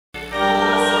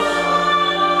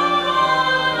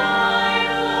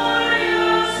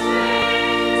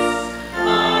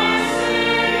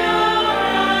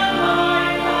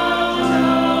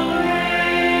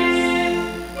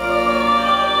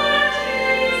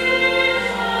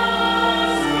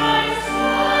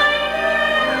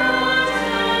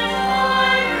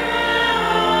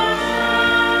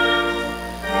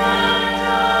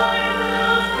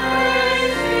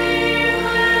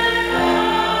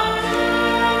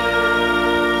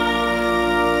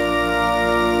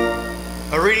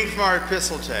from our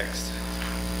epistle text.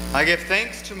 I give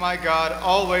thanks to my God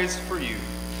always for you,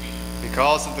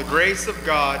 because of the grace of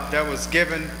God that was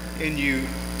given in you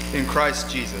in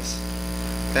Christ Jesus,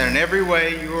 that in every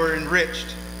way you are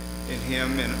enriched in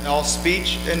him in all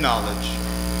speech and knowledge,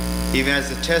 even as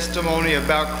the testimony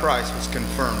about Christ was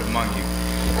confirmed among you.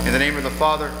 In the name of the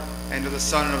Father, and of the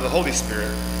Son, and of the Holy Spirit.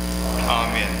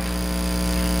 Amen.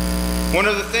 One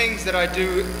of the things that I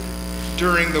do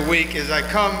during the week is I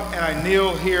come and I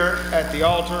kneel here at the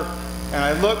altar and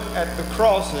I look at the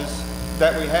crosses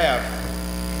that we have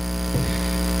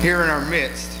here in our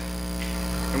midst.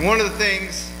 And one of the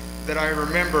things that I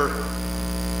remember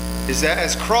is that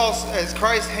as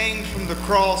Christ hangs from the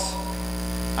cross,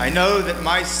 I know that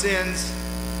my sins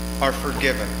are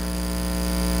forgiven.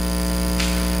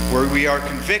 Where we are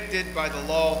convicted by the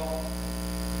law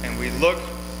and we look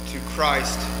to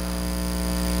Christ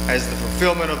as the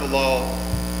fulfillment of the law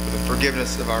for the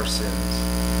forgiveness of our sins.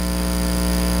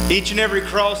 Each and every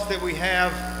cross that we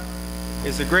have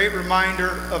is a great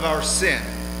reminder of our sin.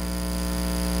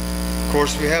 Of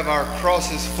course, we have our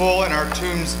crosses full and our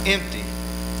tombs empty.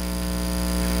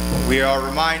 We are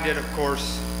reminded, of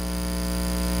course,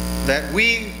 that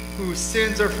we whose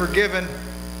sins are forgiven,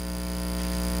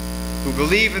 who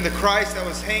believe in the Christ that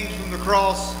was hanged from the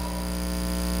cross,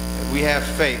 that we have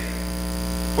faith.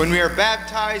 When we are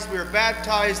baptized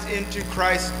into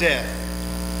Christ's death.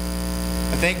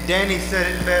 I think Danny said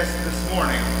it best this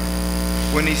morning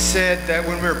when he said that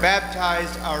when we're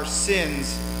baptized, our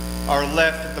sins are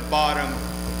left at the bottom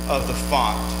of the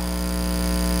font.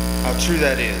 How true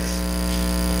that is.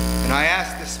 And I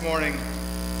asked this morning,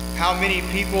 how many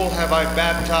people have I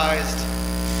baptized?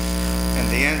 And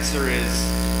the answer is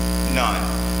none.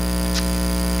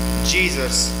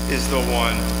 Jesus is the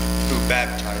one who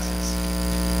baptizes.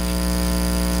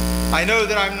 I know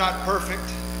that I'm not perfect.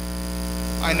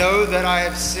 I know that I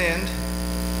have sinned.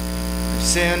 I've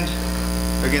sinned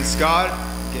against God,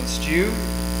 against you.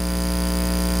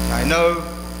 And I know,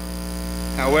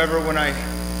 however, when I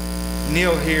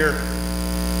kneel here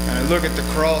and I look at the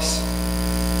cross,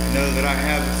 I know that I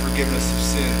have the forgiveness of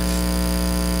sins.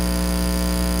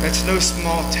 That's no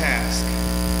small task.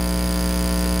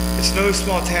 It's no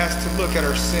small task to look at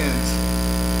our sins,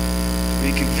 to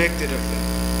be convicted of them.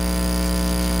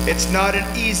 It's not an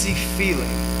easy feeling.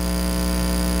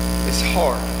 It's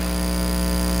hard.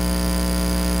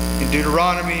 In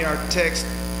Deuteronomy, our text,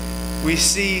 we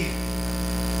see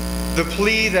the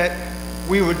plea that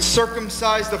we would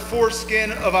circumcise the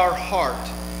foreskin of our heart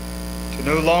to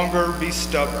no longer be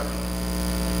stubborn.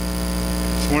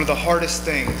 It's one of the hardest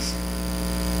things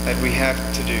that we have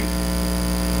to do.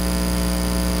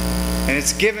 And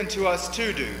it's given to us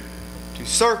to do. To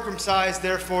circumcise,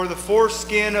 therefore, the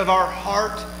foreskin of our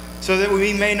heart so that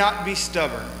we may not be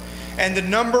stubborn. And the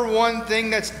number one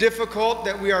thing that's difficult,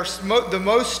 that we are the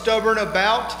most stubborn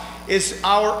about, is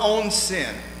our own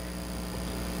sin.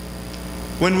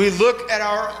 When we look at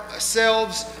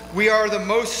ourselves, we are the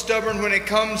most stubborn when it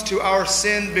comes to our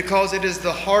sin because it is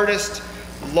the hardest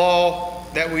law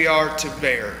that we are to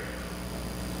bear.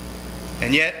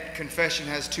 And yet, confession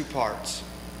has two parts.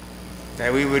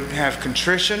 That we would have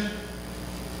contrition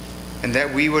and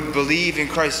that we would believe in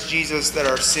Christ Jesus that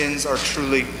our sins are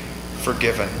truly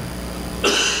forgiven.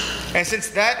 And since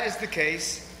that is the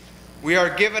case, we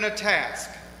are given a task.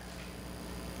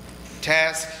 The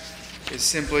task is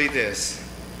simply this.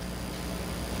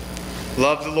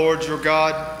 Love the Lord your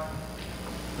God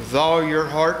with all your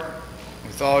heart,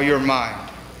 with all your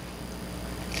mind.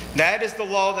 That is the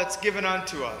law that's given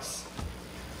unto us.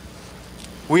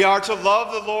 We are to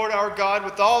love the Lord our God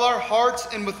with all our hearts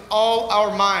and with all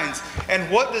our minds.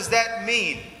 And what does that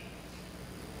mean?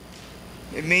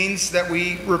 It means that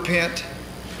we repent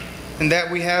and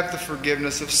that we have the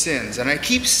forgiveness of sins. And I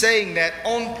keep saying that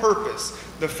on purpose,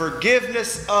 the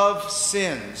forgiveness of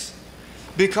sins,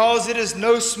 because it is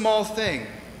no small thing.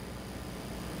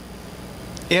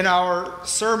 In our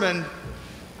sermon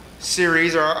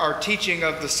series, or our teaching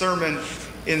of the sermon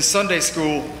in Sunday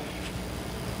school,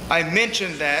 I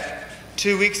mentioned that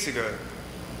 2 weeks ago.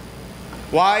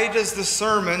 Why does the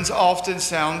sermons often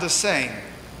sound the same?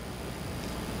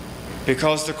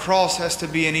 Because the cross has to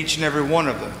be in each and every one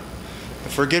of them. The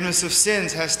forgiveness of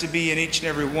sins has to be in each and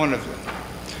every one of them.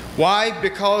 Why?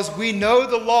 Because we know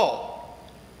the law.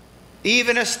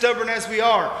 Even as stubborn as we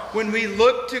are, when we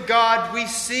look to God, we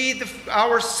see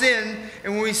our sin,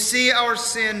 and when we see our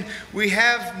sin, we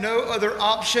have no other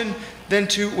option than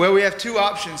we have two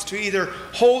options: to either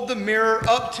hold the mirror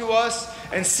up to us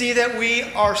and see that we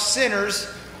are sinners,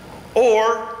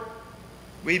 or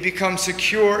we become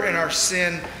secure in our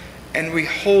sin and we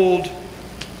hold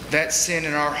that sin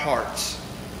in our hearts.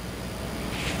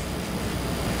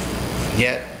 And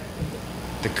yet,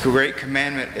 the great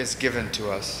commandment is given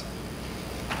to us.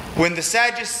 When the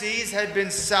Sadducees had been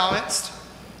silenced,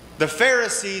 the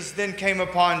Pharisees then came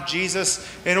upon Jesus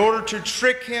in order to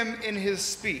trick him in his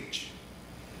speech.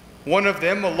 One of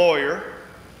them, a lawyer,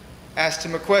 asked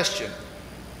him a question.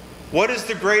 What is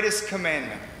the greatest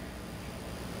commandment?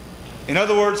 In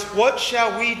other words, what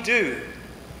shall we do?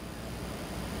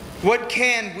 What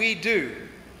can we do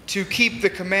to keep the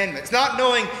commandments? Not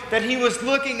knowing that he was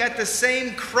looking at the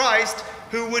same Christ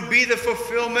who would be the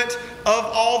fulfillment of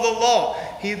all the law.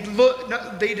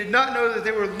 They did not know that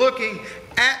they were looking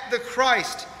at the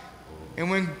Christ. And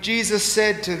when Jesus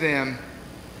said to them,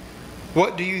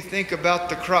 "What do you think about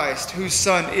the Christ? Whose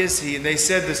son is he?" And they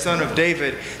said, "The son of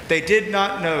David." They did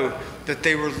not know that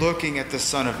they were looking at the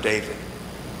son of David,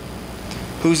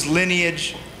 whose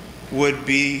lineage would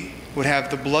have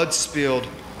the blood spilled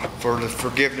for the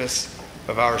forgiveness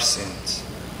of our sins.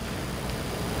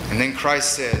 And then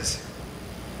Christ says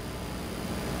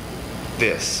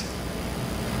this,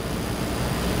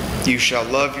 "You shall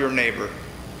love your neighbor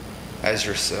as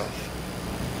yourself."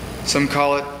 Some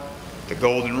call it the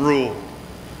golden rule.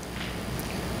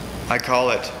 I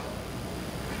call it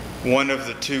one of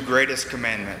the two greatest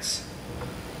commandments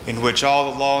in which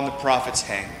all the law and the prophets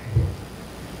hang.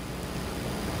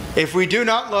 If we do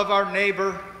not love our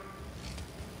neighbor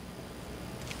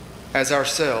as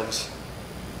ourselves,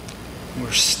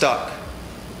 we're stuck.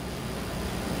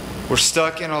 We're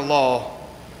stuck in a law,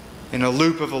 in a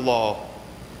loop of a law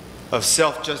of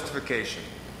self-justification.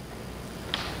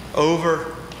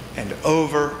 Over and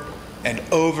over and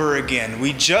over again,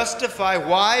 we justify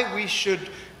why we should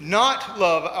not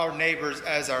love our neighbors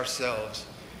as ourselves.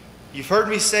 You've heard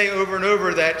me say over and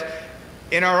over that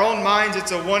in our own minds,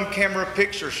 it's a one-camera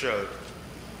picture show.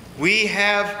 We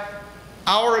have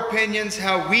our opinions,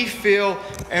 how we feel,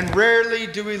 and rarely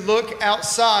do we look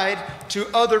outside to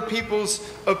other people's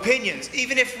opinions,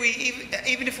 even if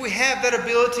we have that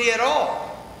ability at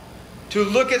all, to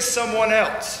look at someone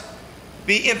else,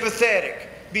 be empathetic,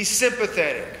 be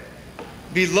sympathetic,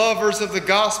 be lovers of the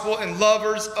gospel and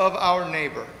lovers of our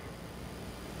neighbor.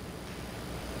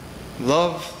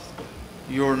 Love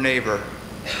your neighbor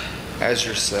as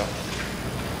yourself.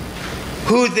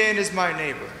 Who then is my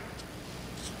neighbor?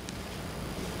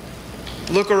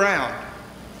 Look around.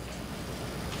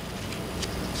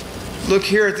 Look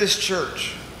here at this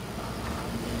church.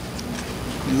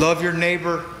 Love your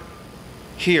neighbor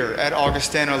here at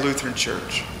Augustana Lutheran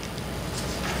Church.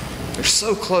 They're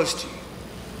so close to you.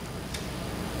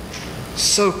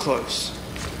 So close.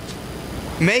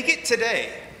 Make it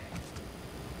today.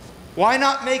 Why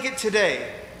not make it today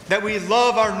that we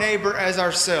love our neighbor as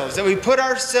ourselves, that we put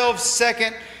ourselves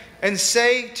second and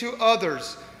say to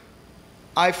others,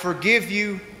 "I forgive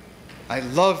you, I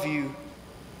love you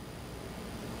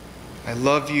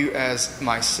as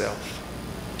myself."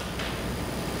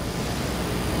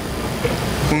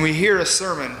 When we hear a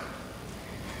sermon,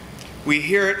 we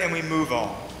hear it and we move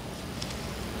on.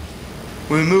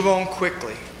 We move on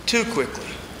quickly, too quickly.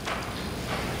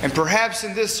 And perhaps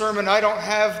in this sermon I don't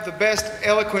have the best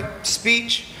eloquent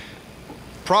speech,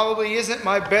 probably isn't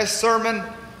my best sermon,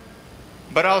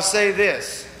 but I'll say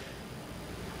this.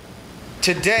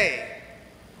 Today,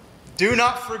 do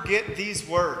not forget these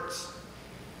words.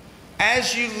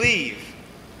 As you leave,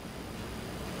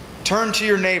 turn to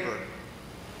your neighbor,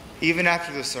 even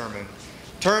after the sermon.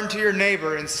 Turn to your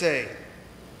neighbor and say,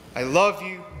 "I love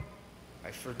you,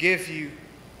 I forgive you,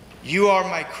 you are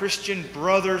my Christian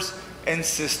brothers and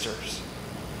sisters.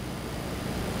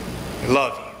 I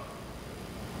love you."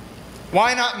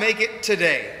 Why not make it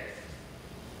today?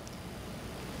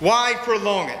 Why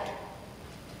prolong it?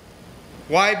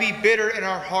 Why be bitter in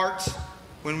our hearts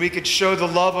when we could show the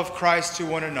love of Christ to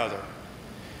one another?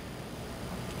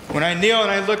 When I kneel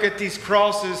and I look at these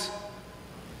crosses,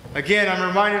 again, I'm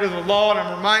reminded of the law and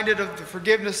I'm reminded of the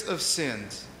forgiveness of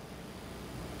sins.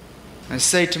 I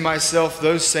say to myself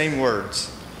those same words.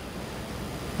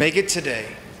 Make it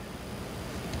today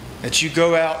that you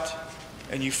go out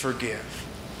and you forgive.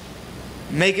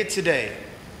 Make it today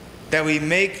that we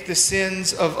make the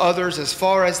sins of others as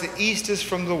far as the east is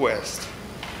from the west.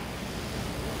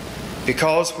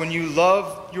 Because when you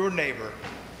love your neighbor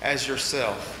as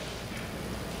yourself,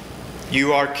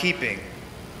 you are keeping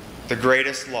the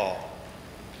greatest law.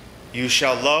 You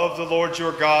shall love the Lord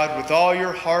your God with all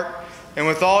your heart and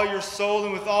with all your soul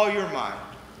and with all your mind.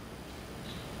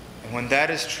 And when that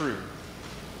is true,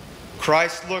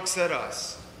 Christ looks at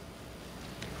us,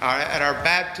 at our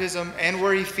baptism and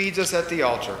where he feeds us at the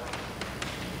altar,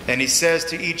 and he says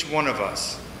to each one of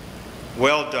us,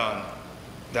 "Well done,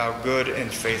 thou good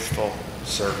and faithful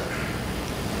servant."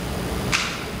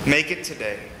 Make it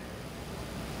today.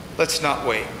 Let's not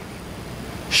wait.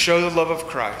 Show the love of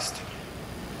Christ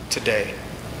today.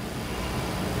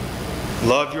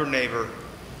 Love your neighbor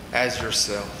as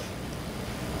yourself.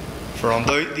 For on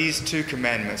these two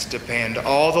commandments depend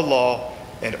all the law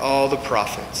and all the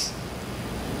prophets.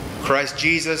 Christ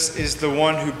Jesus is the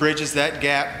one who bridges that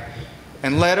gap.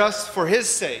 And let us, for his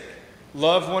sake,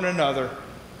 love one another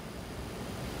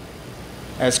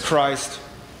as Christ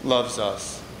loves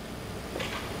us,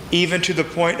 even to the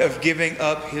point of giving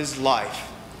up his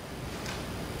life,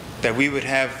 that we would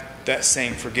have that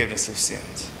same forgiveness of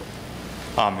sins.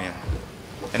 Amen.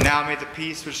 And now may the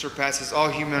peace which surpasses all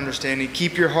human understanding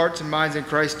keep your hearts and minds in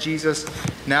Christ Jesus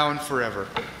now and forever.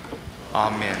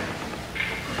 Amen.